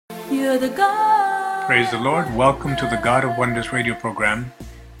You're the God. Praise the Lord. Welcome to the God of Wonders radio program.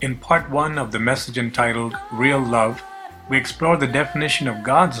 In part 1 of the message entitled Real Love, we explore the definition of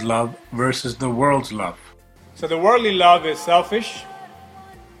God's love versus the world's love. So the worldly love is selfish.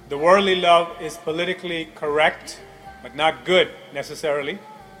 The worldly love is politically correct, but not good necessarily.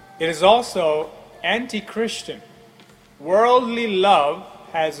 It is also anti-Christian. Worldly love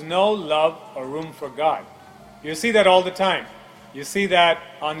has no love or room for God. You see that all the time. You see that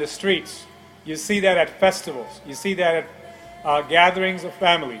on the streets. You see that at festivals. You see that at gatherings of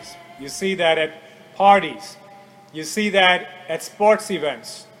families. You see that at parties. You see that at sports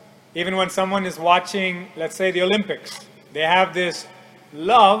events. Even when someone is watching, let's say, the Olympics, they have this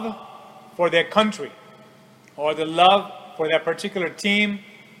love for their country, or the love for that particular team,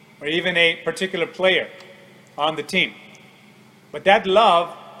 or even a particular player on the team. But that love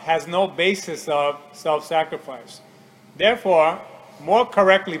has no basis of self-sacrifice. Therefore, more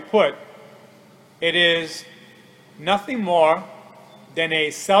correctly put, it is nothing more than a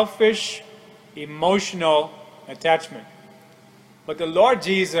selfish, emotional attachment. But the Lord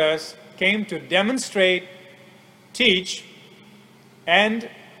Jesus came to demonstrate, teach, and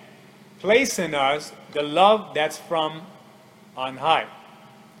place in us the love that's from on high,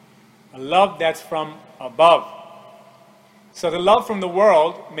 a love that's from above. So the love from the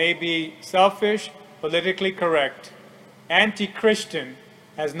world may be selfish, politically correct, anti-Christian,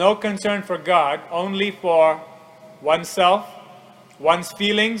 has no concern for God, only for oneself, one's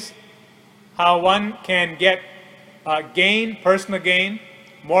feelings, how one can get gain, personal gain,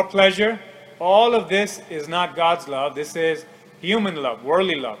 more pleasure. All of this is not God's love. This is human love,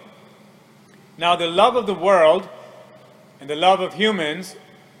 worldly love. Now, the love of the world and the love of humans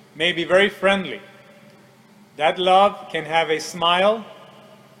may be very friendly. That love can have a smile.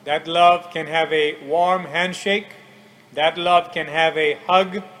 That love can have a warm handshake. That love can have a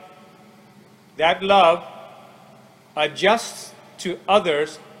hug. That love adjusts to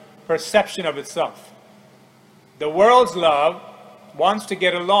others' perception of itself. The world's love wants to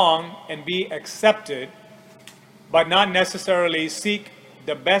get along and be accepted, but not necessarily seek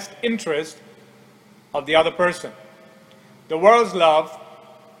the best interest of the other person. The world's love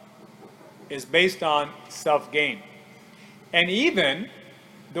is based on self-gain. And even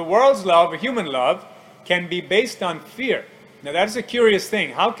the world's love, or human love, can be based on fear. Now that's a curious thing.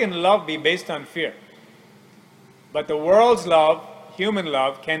 How can love be based on fear? But the world's love, human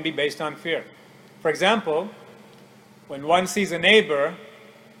love, can be based on fear. For example, when one sees a neighbor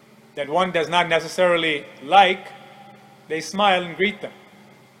that one does not necessarily like, they smile and greet them.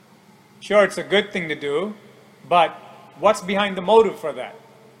 Sure, it's a good thing to do, but what's behind the motive for that?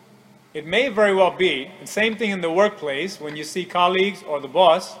 It may very well be, the same thing in the workplace, when you see colleagues or the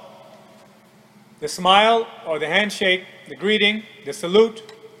boss, the smile or the handshake, the greeting, the salute,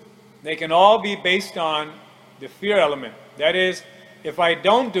 they can all be based on the fear element. That is, if I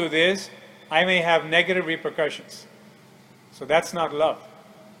don't do this, I may have negative repercussions. So that's not love.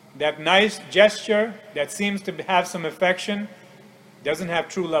 That nice gesture that seems to have some affection doesn't have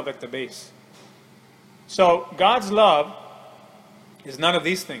true love at the base. So God's love is none of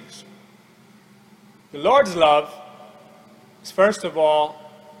these things. The Lord's love is first of all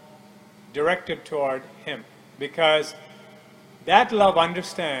directed toward Him, because that love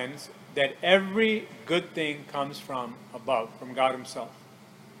understands that every good thing comes from above, from God Himself.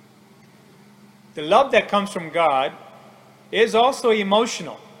 The love that comes from God is also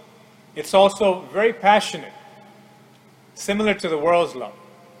emotional. It's also very passionate, similar to the world's love.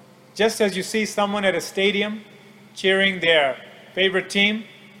 Just as you see someone at a stadium cheering their favorite team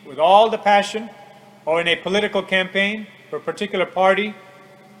with all the passion, or in a political campaign for a particular party,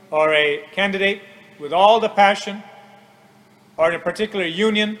 or a candidate with all the passion, or in a particular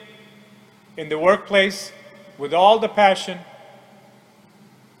union in the workplace with all the passion,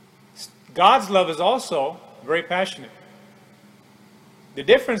 God's love is also very passionate. The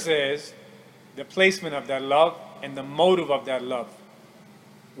difference is the placement of that love and the motive of that love.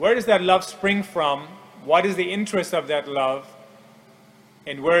 Where does that love spring from? What is the interest of that love?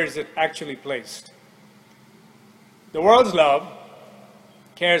 And where is it actually placed? The world's love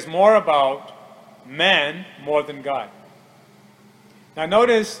cares more about man more than God. Now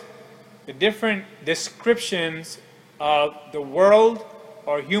notice the different descriptions of the world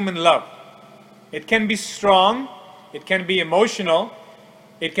or human love. It can be strong, it can be emotional,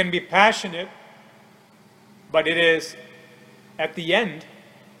 it can be passionate, but it is, at the end,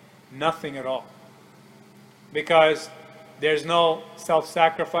 nothing at all. Because there's no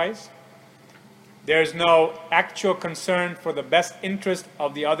self-sacrifice, there's no actual concern for the best interest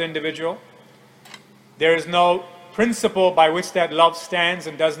of the other individual, there is no principle by which that love stands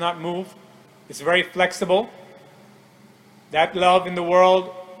and does not move. It's very flexible. That love in the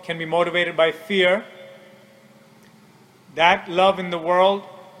world can be motivated by fear. That love in the world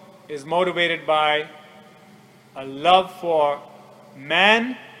is motivated by a love for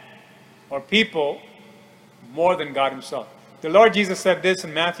man or people more than God himself. The Lord Jesus said this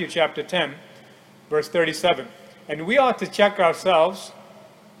in Matthew chapter 10, verse 37. And we ought to check ourselves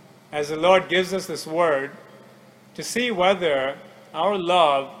as the Lord gives us this word to see whether our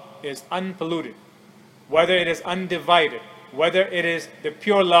love is unpolluted, whether it is undivided, whether it is the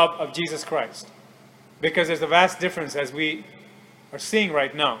pure love of Jesus Christ. Because there's a vast difference, as we are seeing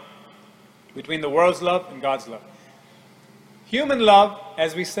right now, between the world's love and God's love. Human love,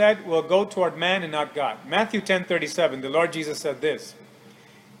 as we said, will go toward man and not God. Matthew 10:37, the Lord Jesus said this: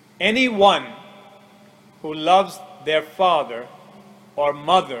 anyone who loves their father or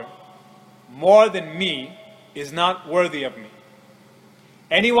mother more than me is not worthy of me.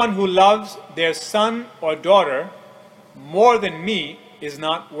 Anyone who loves their son or daughter more than me is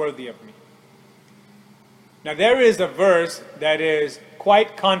not worthy of me. Now there is a verse that is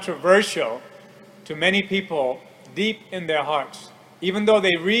quite controversial to many people deep in their hearts. Even though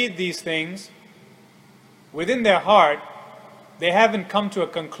they read these things, within their heart, they haven't come to a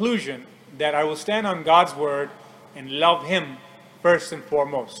conclusion that I will stand on God's word and love him first and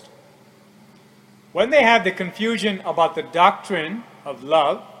foremost. When they have the confusion about the doctrine of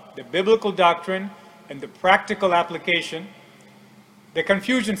love, the biblical doctrine, and the practical application, the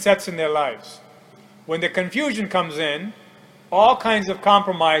confusion sets in their lives. When the confusion comes in, all kinds of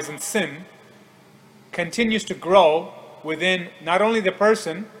compromise and sin continues to grow within not only the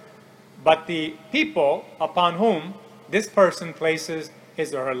person, but the people upon whom this person places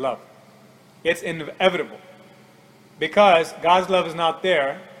his or her love. It's inevitable. Because God's love is not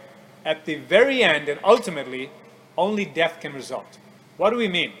there, at the very end and ultimately, only death can result. What do we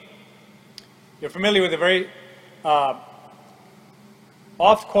mean? You're familiar with a very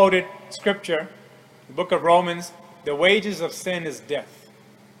oft-quoted scripture, the book of Romans: the wages of sin is death.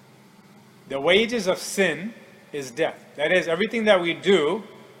 The wages of sin is death. That is, everything that we do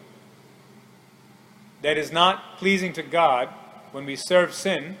that is not pleasing to God, when we serve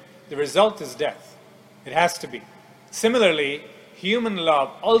sin, the result is death. It has to be. Similarly, human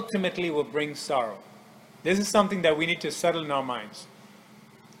love ultimately will bring sorrow. This is something that we need to settle in our minds.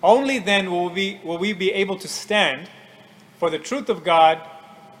 Only then will we be able to stand for the truth of God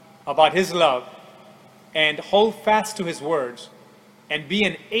about his love and hold fast to his words and be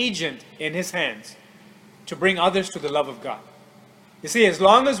an agent in his hands to bring others to the love of God. You see, as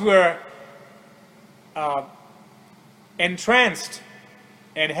long as we're entranced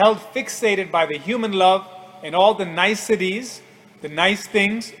and held fixated by the human love and all the niceties, the nice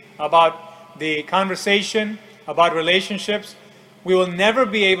things about the conversation, about relationships, we will never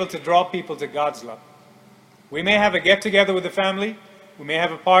be able to draw people to God's love. We may have a get-together with the family, we may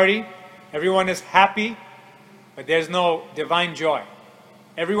have a party, everyone is happy, but there's no divine joy.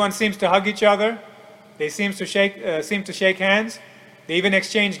 Everyone seems to hug each other, they seem to shake hands, they even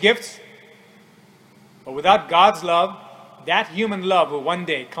exchange gifts. But without God's love, that human love will one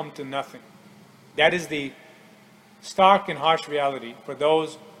day come to nothing. That is the stark and harsh reality for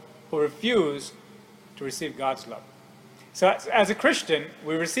those who refuse to receive God's love. So as a Christian,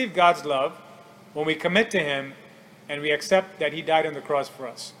 we receive God's love when we commit to him and we accept that he died on the cross for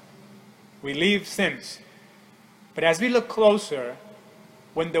us. We leave sins. But as we look closer,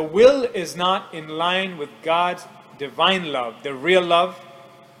 when the will is not in line with God's divine love, the real love,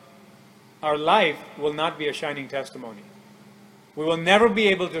 our life will not be a shining testimony. We will never be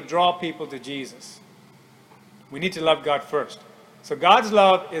able to draw people to Jesus. We need to love God first. So God's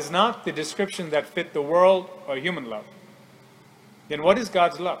love is not the description that fit the world or human love. Then what is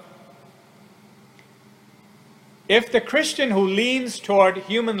God's love? If the Christian who leans toward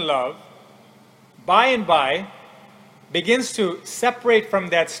human love, by and by, begins to separate from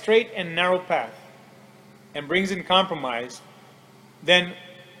that straight and narrow path and brings in compromise, then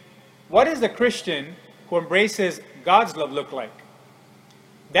what does the Christian who embraces God's love look like?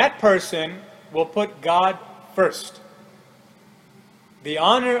 That person will put God first. The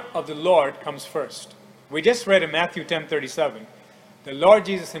honor of the Lord comes first. We just read in Matthew 10:37, the Lord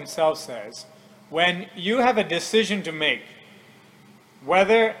Jesus himself says, when you have a decision to make,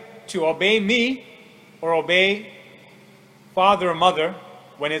 whether to obey me or obey father or mother,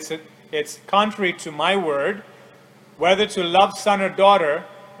 when it's contrary to my word, whether to love son or daughter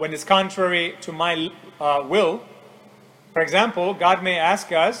when it's contrary to my will. For example, God may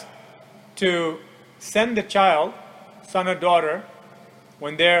ask us to send the child, son or daughter,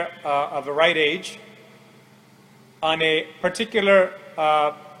 when they're of the right age, on a particular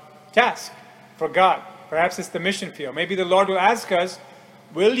task for God. Perhaps it's the mission field. Maybe the Lord will ask us,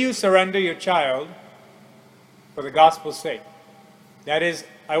 will you surrender your child for the gospel's sake? That is,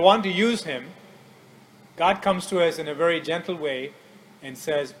 I want to use him. God comes to us in a very gentle way and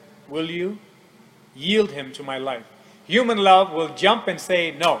says, will you yield him to my life? Human love will jump and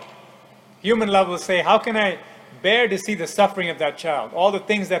say no. Human love will say, how can I bear to see the suffering of that child, all the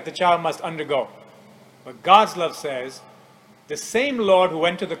things that the child must undergo? But God's love says, the same Lord who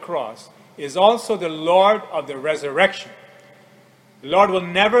went to the cross is also the Lord of the resurrection. The Lord will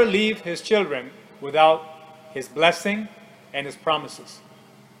never leave his children without his blessing and his promises.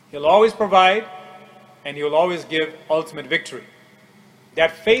 He'll always provide, and he will always give ultimate victory.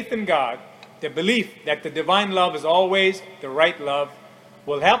 That faith in God, the belief that the divine love is always the right love,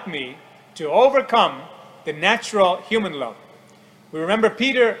 will help me to overcome the natural human love. We remember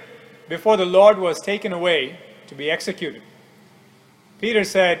Peter, before the Lord was taken away to be executed. Peter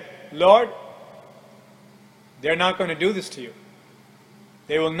said, Lord, they're not going to do this to you.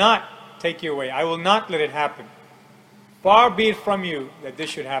 They will not take you away. I will not let it happen. Far be it from you that this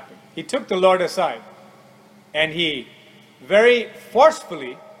should happen. He took the Lord aside, and he very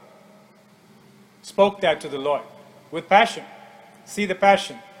forcefully spoke that to the Lord with passion. See the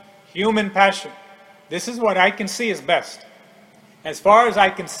passion, human passion. This is what I can see is best. As far as I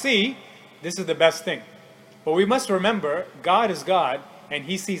can see, this is the best thing. But we must remember, God is God, and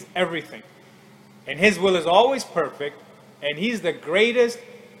he sees everything. And his will is always perfect, and he's the greatest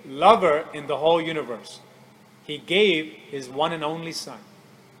lover in the whole universe. He gave his one and only Son.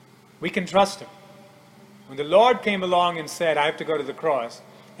 We can trust him. When the Lord came along and said, I have to go to the cross,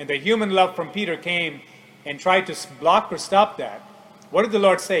 and the human love from Peter came and tried to block or stop that, what did the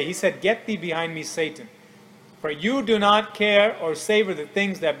Lord say? He said, get thee behind me, Satan. For you do not care or savor the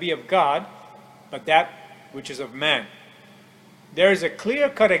things that be of God, but that which is of man. There is a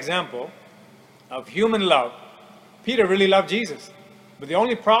clear-cut example of human love. Peter really loved Jesus. But the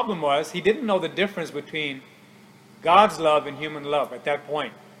only problem was he didn't know the difference between God's love and human love at that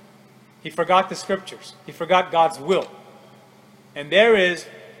point. He forgot the scriptures. He forgot God's will. And there is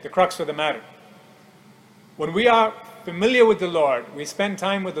the crux of the matter. When we are familiar with the Lord, we spend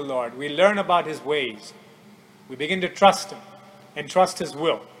time with the Lord, we learn about his ways, we begin to trust him and trust his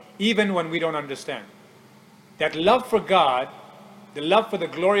will, even when we don't understand. That love for God, the love for the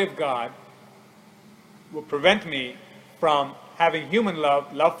glory of God, will prevent me from having human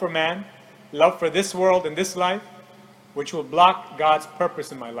love, love for man, love for this world and this life, which will block God's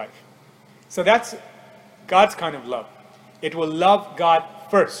purpose in my life. So that's God's kind of love. It will love God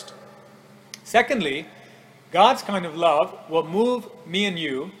first. Secondly, God's kind of love will move me and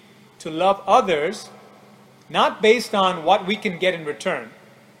you to love others, not based on what we can get in return.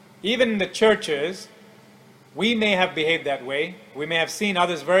 Even in the churches, we may have behaved that way. We may have seen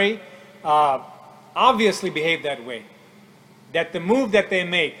others very obviously behave that way. That the move that they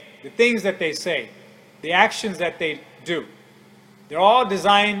make, the things that they say, the actions that they do, they're all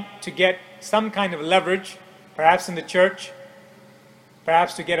designed to get some kind of leverage, perhaps in the church,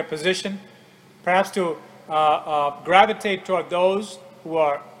 perhaps to get a position, perhaps to gravitate toward those who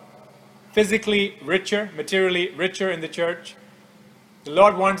are physically richer, materially richer in the church. The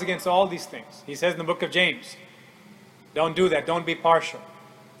Lord warns against all these things. He says in the book of James, don't do that, don't be partial.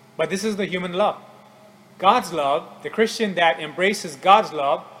 But this is the human love. God's love, the Christian that embraces God's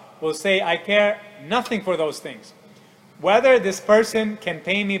love, will say, I care nothing for those things. Whether this person can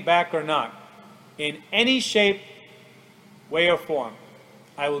pay me back or not, in any shape, way, or form,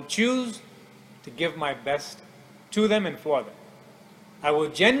 I will choose to give my best to them and for them. I will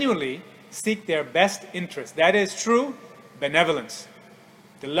genuinely seek their best interest. That is true benevolence.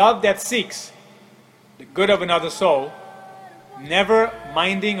 The love that seeks the good of another soul, never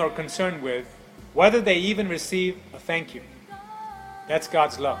minding or concerned with whether they even receive a thank you. That's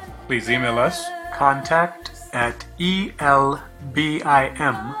God's love. Please email us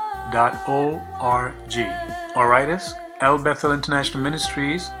contact@elbim.org or write us El Bethel International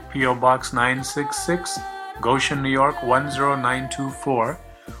Ministries, P.O. Box 966, Goshen, New York 10924,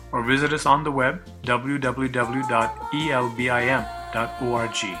 or visit us on the web www.elbim.org.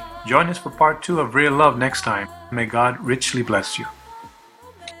 Join us for part 2 of Real Love next time. May God richly bless you.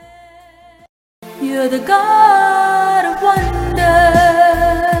 You're the God of wonders.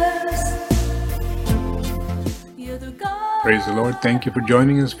 You're the God. Praise the Lord. Thank you for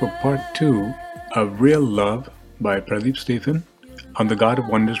joining us for part 2 of Real Love by Pradeep Stephen on the God of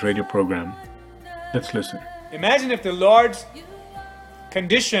Wonders radio program. Let's listen. Imagine if the Lord's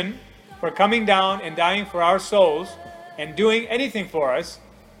condition for coming down and dying for our souls and doing anything for us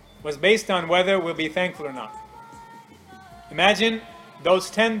was based on whether we'll be thankful or not. Imagine those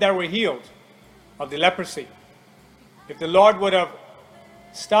 10 that were healed of the leprosy. If the Lord would have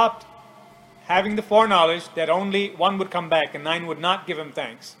stopped having the foreknowledge that only one would come back and 9 would not give him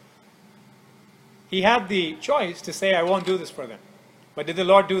thanks, he had the choice to say, I won't do this for them. But did the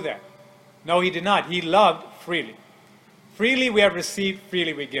Lord do that? No, he did not. He loved freely. Freely we have received,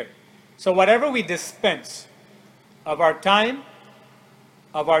 freely we give. So whatever we dispense of our time,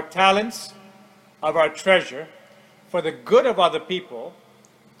 of our talents, of our treasure, for the good of other people,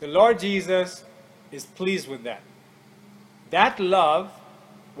 the Lord Jesus is pleased with that. That love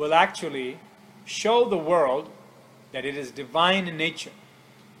will actually show the world that it is divine in nature,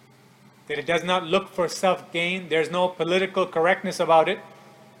 that it does not look for self-gain. There's no political correctness about it.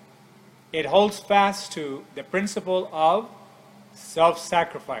 It holds fast to the principle of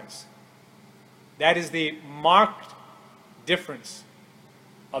self-sacrifice. That is the marked difference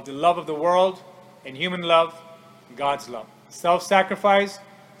of the love of the world and human love, God's love. Self-sacrifice,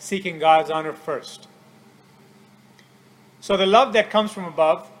 seeking God's honor first. So the love that comes from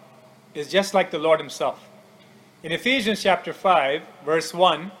above is just like the Lord himself. In Ephesians chapter 5, verse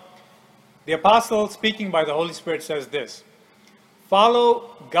 1, the apostle speaking by the Holy Spirit says this: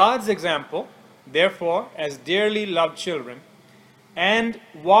 follow God's example, therefore, as dearly loved children, and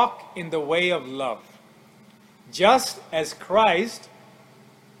walk in the way of love, just as Christ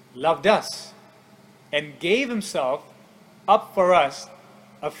loved us and gave himself up for us,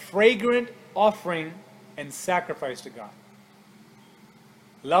 a fragrant offering and sacrifice to God.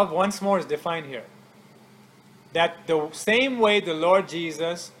 Love, once more, is defined here. That the same way the Lord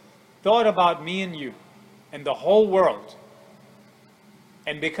Jesus thought about me and you and the whole world,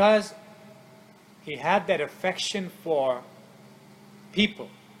 and because he had that affection for people,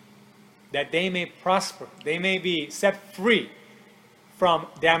 that they may prosper, they may be set free from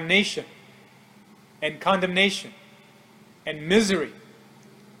damnation and condemnation and misery.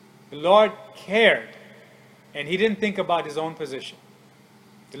 The Lord cared, and he didn't think about his own position.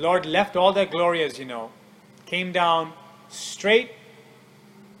 The Lord left all that glory, as you know, came down straight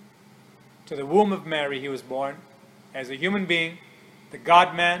to the womb of Mary. He was born as a human being, the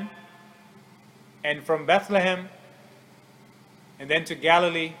God-man, and from Bethlehem and then to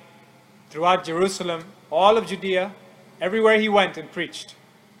Galilee, throughout Jerusalem, all of Judea, everywhere he went and preached,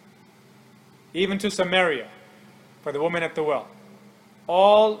 even to Samaria for the woman at the well.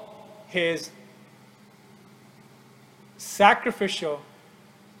 All his sacrificial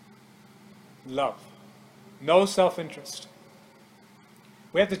love, no self-interest.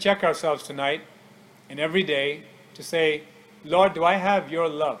 We have to check ourselves tonight and every day to say, Lord, do I have your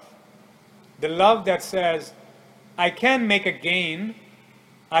love? The love that says, I can make a gain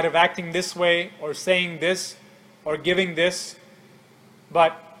out of acting this way or saying this or giving this,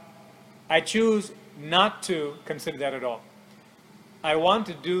 but I choose not to consider that at all. I want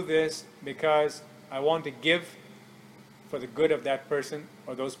to do this because I want to give for the good of that person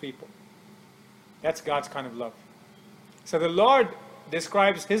or those people. That's God's kind of love. So the Lord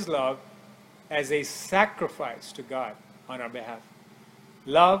describes his love as a sacrifice to God on our behalf.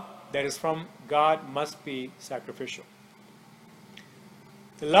 Love that is from God must be sacrificial.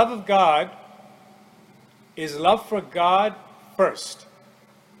 The love of God is love for God first.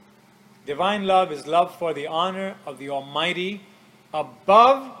 Divine love is love for the honor of the Almighty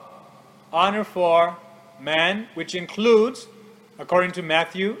above honor for man, which includes, according to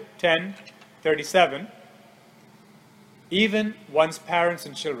Matthew 10:37, even one's parents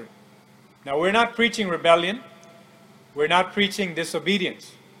and children. Now, we're not preaching rebellion. We're not preaching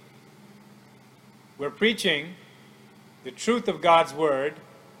disobedience. We're preaching the truth of God's word,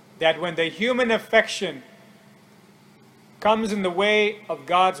 that when the human affection comes in the way of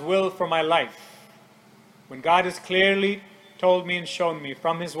God's will for my life, when God has clearly told me and shown me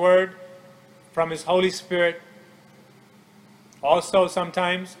from his word, from his Holy Spirit, also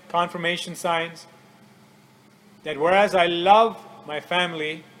sometimes confirmation signs, that whereas I love my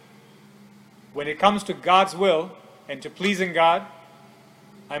family, when it comes to God's will and to pleasing God,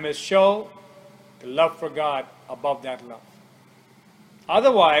 I must show the love for God above that love.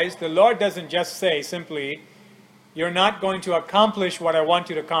 Otherwise, the Lord doesn't just say simply, you're not going to accomplish what I want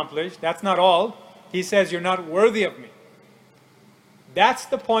you to accomplish. That's not all. He says you're not worthy of me. That's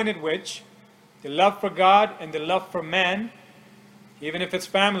the point at which the love for God and the love for man, even if it's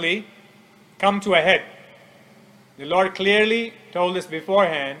family, come to a head. The Lord clearly told us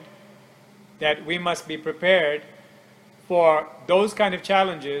beforehand that we must be prepared for those kind of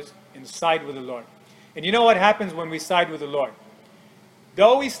challenges and side with the Lord. And you know what happens when we side with the Lord?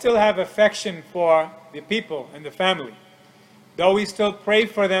 Though we still have affection for the people and the family, though we still pray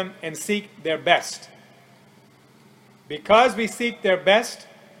for them and seek their best, Because we seek their best,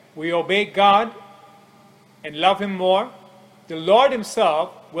 we obey God and love Him more, the Lord Himself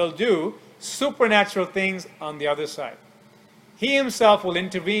will do supernatural things on the other side. He Himself will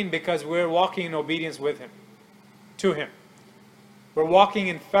intervene because we're walking in obedience with Him, to Him. We're walking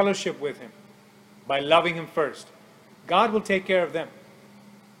in fellowship with Him by loving Him first. God will take care of them.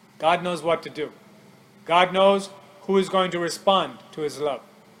 God knows what to do. God knows who is going to respond to His love.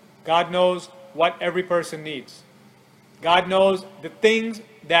 God knows what every person needs. God knows the things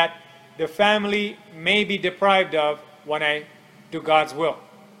that the family may be deprived of when I do God's will.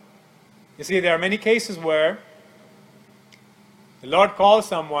 You see, there are many cases where the Lord calls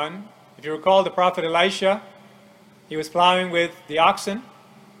someone. If you recall the prophet Elisha, he was plowing with the oxen.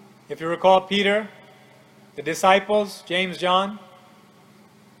 If you recall Peter, the disciples, James, John,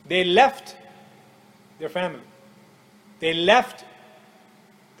 they left their family. They left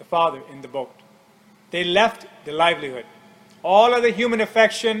the father in the boat. They left the livelihood. All of the human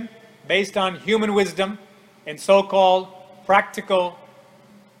affection based on human wisdom and so-called practical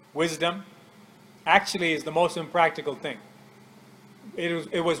wisdom actually is the most impractical thing.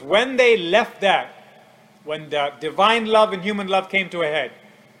 It was when they left that, when the divine love and human love came to a head,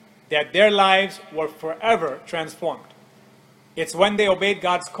 that their lives were forever transformed. It's when they obeyed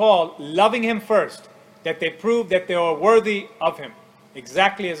God's call, loving Him first, that they proved that they were worthy of Him,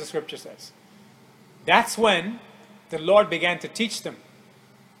 exactly as the Scripture says. That's when the Lord began to teach them.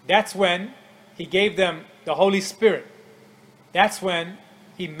 That's when He gave them the Holy Spirit. That's when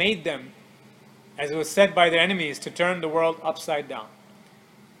He made them, as it was said by their enemies, to turn the world upside down.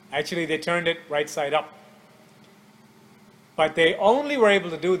 Actually, they turned it right side up. But they only were able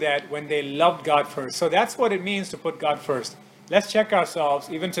to do that when they loved God first. So that's what it means to put God first. Let's check ourselves,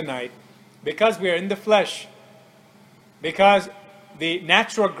 even tonight, because we are in the flesh, because the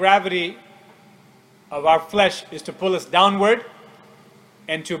natural gravity of our flesh is to pull us downward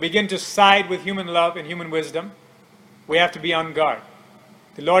and to begin to side with human love and human wisdom. We have to be on guard.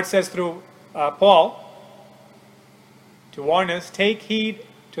 The Lord says through Paul to warn us, take heed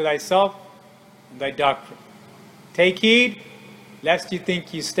to thyself and thy doctrine. Take heed lest you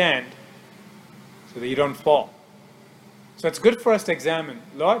think you stand, so that you don't fall. So it's good for us to examine,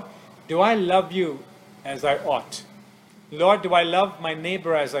 Lord, do I love you as I ought? Lord, do I love my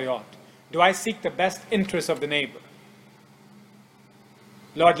neighbor as I ought? Do I seek the best interests of the neighbor?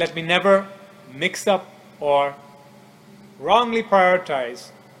 Lord, let me never mix up or wrongly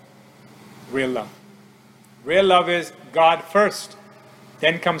prioritize real love. Real love is God first.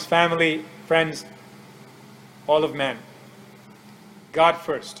 Then comes family, friends, all of man. God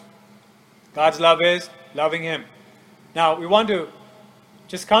first. God's love is loving Him. Now, we want to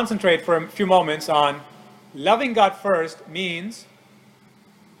just concentrate for a few moments on loving God first means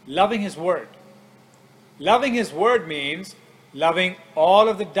loving His Word. Loving His Word means loving all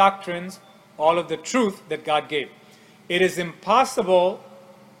of the doctrines, all of the truth that God gave. It is impossible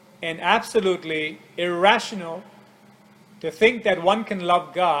and absolutely irrational to think that one can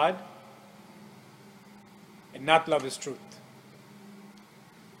love God and not love His truth.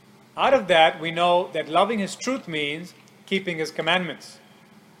 Out of that, we know that loving His truth means keeping His commandments,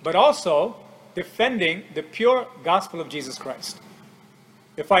 but also defending the pure gospel of Jesus Christ.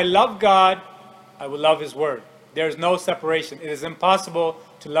 If I love God, I will love His Word. There is no separation. It is impossible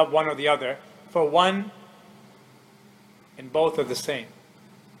to love one or the other, for one and both are the same.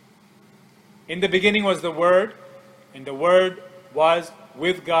 In the beginning was the Word, and the Word was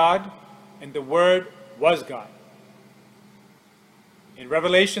with God, and the Word was God. In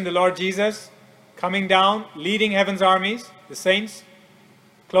Revelation, the Lord Jesus coming down, leading heaven's armies, the saints,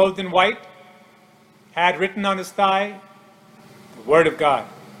 clothed in white, had written on His thigh, the Word of God.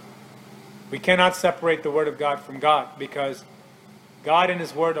 We cannot separate the Word of God from God, because God and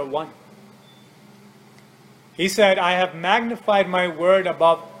His Word are one. He said, I have magnified my Word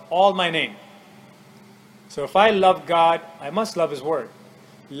above all my name. So if I love God, I must love His Word.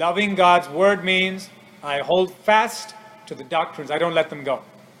 Loving God's Word means I hold fast to the doctrines. I don't let them go.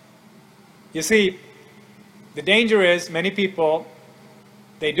 You see, the danger is many people,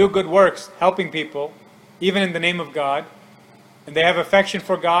 they do good works, helping people, even in the name of God, and they have affection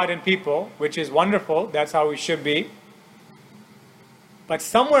for God and people, which is wonderful. That's how we should be. But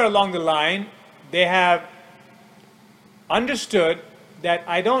somewhere along the line, they have understood that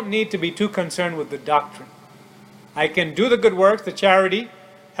I don't need to be too concerned with the doctrine. I can do the good works, the charity,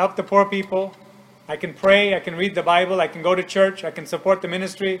 help the poor people. I can pray, I can read the Bible, I can go to church, I can support the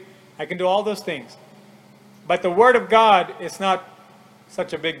ministry, I can do all those things. But the Word of God is not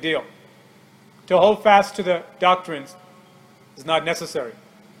such a big deal. To hold fast to the doctrines is not necessary.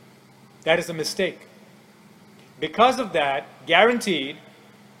 That is a mistake. Because of that, guaranteed,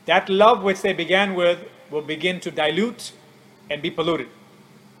 that love which they began with will begin to dilute and be polluted.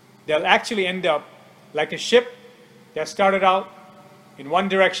 They'll actually end up like a ship that started out in one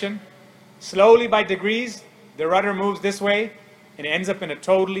direction. Slowly, by degrees, the rudder moves this way and ends up in a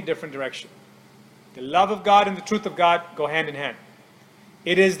totally different direction. The love of God and the truth of God go hand in hand.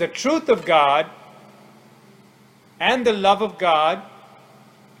 It is the truth of God and the love of God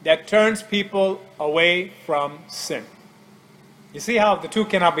that turns people away from sin. You see how the two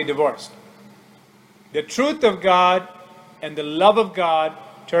cannot be divorced. The truth of God and the love of God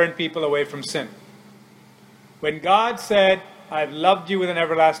turn people away from sin. When God said, "I've loved you with an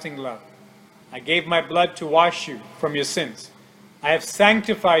everlasting love. I gave my blood to wash you from your sins. I have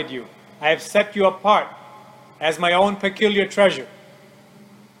sanctified you. I have set you apart as my own peculiar treasure,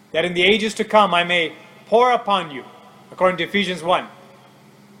 that in the ages to come I may pour upon you," according to Ephesians 1,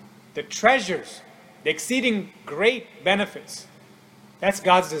 the treasures, the exceeding great benefits. That's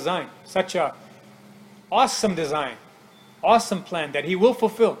God's design. Such a awesome design, awesome plan that He will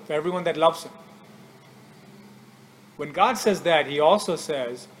fulfill for everyone that loves Him. When God says that, He also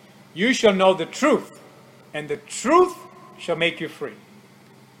says, "You shall know the truth, and the truth shall make you free."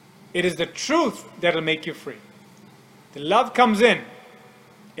 It is the truth that will make you free. The love comes in.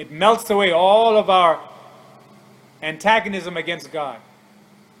 It melts away all of our antagonism against God.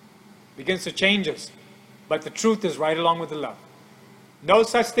 Begins to change us. But the truth is right along with the love. No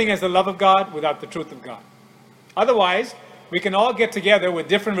such thing as the love of God without the truth of God. Otherwise, we can all get together with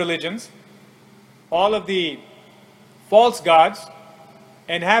different religions, all of the false gods,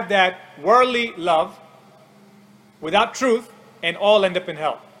 and have that worldly love without truth, and all end up in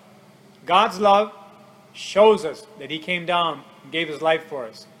hell. God's love shows us that He came down and gave His life for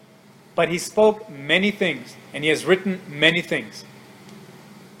us. But He spoke many things, and He has written many things.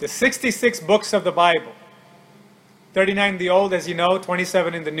 The 66 books of the Bible, 39 in the Old, as you know,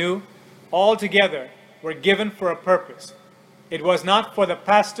 27 in the New, all together were given for a purpose. It was not for the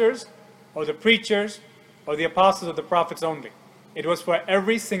pastors or the preachers or the apostles or the prophets only. It was for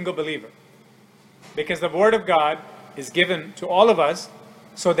every single believer. Because the Word of God is given to all of us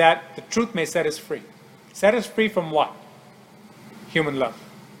so that the truth may set us free. Set us free from what? Human love.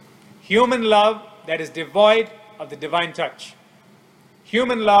 Human love that is devoid of the divine touch.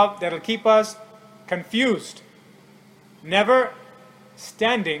 Human love that will keep us confused, never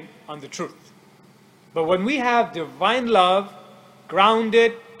standing on the truth. But when we have divine love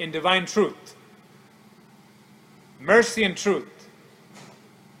grounded in divine truth, mercy and truth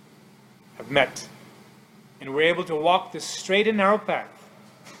have met, and we're able to walk this straight and narrow path,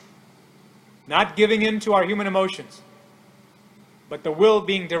 not giving in to our human emotions, but the will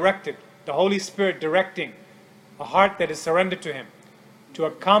being directed, the Holy Spirit directing a heart that is surrendered to Him to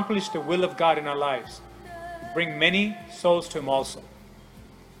accomplish the will of God in our lives, bring many souls to Him also.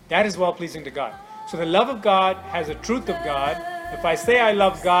 That is well-pleasing to God. So the love of God has the truth of God. If I say I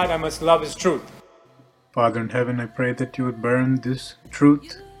love God, I must love His truth. Father in heaven, I pray that you would burn this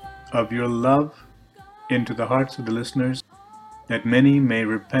truth of your love into the hearts of the listeners, that many may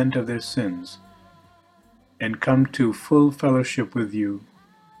repent of their sins and come to full fellowship with you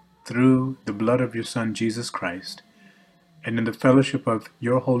through the blood of your Son, Jesus Christ, and in the fellowship of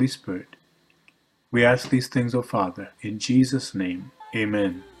your Holy Spirit. We ask these things, O Father, in Jesus' name.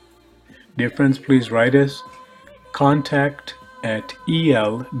 Amen. Dear friends, please write us,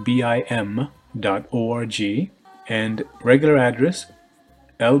 contact@elbim.org, and regular address,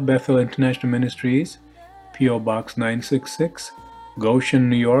 El Bethel International Ministries, P.O. Box 966, Goshen,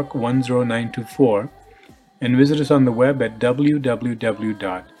 New York 10924, and visit us on the web at www.elbim.org.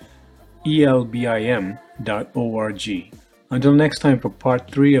 Until next time for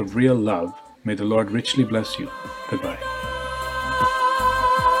part 3 of Real Love, may the Lord richly bless you. Goodbye.